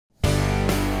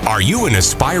Are you an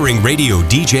aspiring radio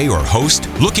DJ or host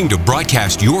looking to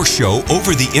broadcast your show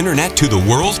over the internet to the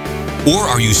world? Or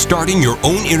are you starting your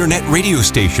own internet radio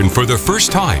station for the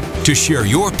first time to share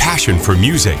your passion for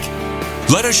music?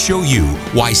 Let us show you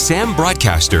why Sam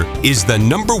Broadcaster is the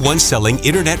 #1 selling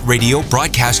internet radio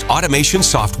broadcast automation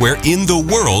software in the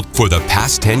world for the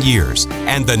past 10 years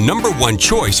and the #1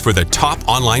 choice for the top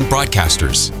online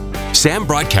broadcasters. Sam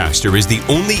Broadcaster is the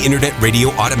only internet radio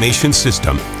automation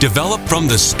system developed from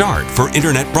the start for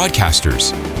internet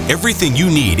broadcasters. Everything you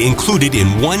need included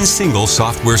in one single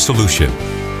software solution.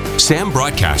 Sam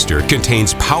Broadcaster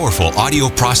contains powerful audio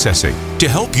processing to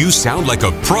help you sound like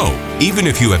a pro, even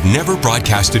if you have never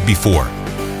broadcasted before.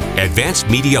 Advanced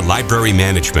Media Library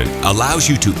Management allows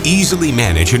you to easily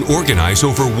manage and organize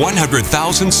over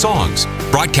 100,000 songs,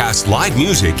 broadcast live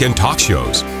music and talk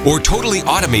shows, or totally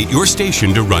automate your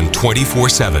station to run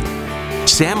 24/7.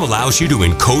 Sam allows you to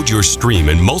encode your stream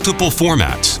in multiple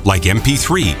formats like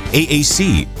MP3,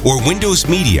 AAC, or Windows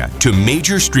Media to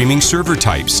major streaming server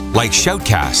types like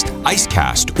Shoutcast,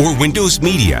 Icecast, or Windows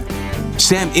Media.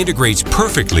 Sam integrates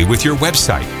perfectly with your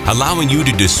website, allowing you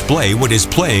to display what is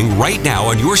playing right now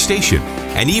on your station,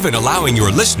 and even allowing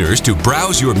your listeners to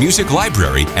browse your music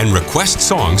library and request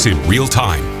songs in real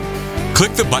time.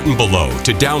 Click the button below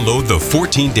to download the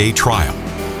 14-day trial.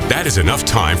 That is enough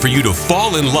time for you to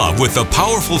fall in love with the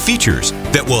powerful features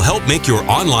that will help make your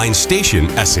online station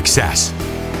a success.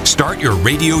 Start your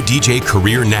radio DJ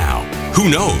career now. Who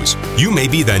knows? You may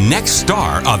be the next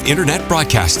star of internet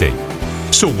broadcasting.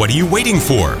 So what are you waiting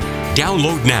for?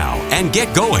 Download now and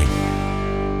get going.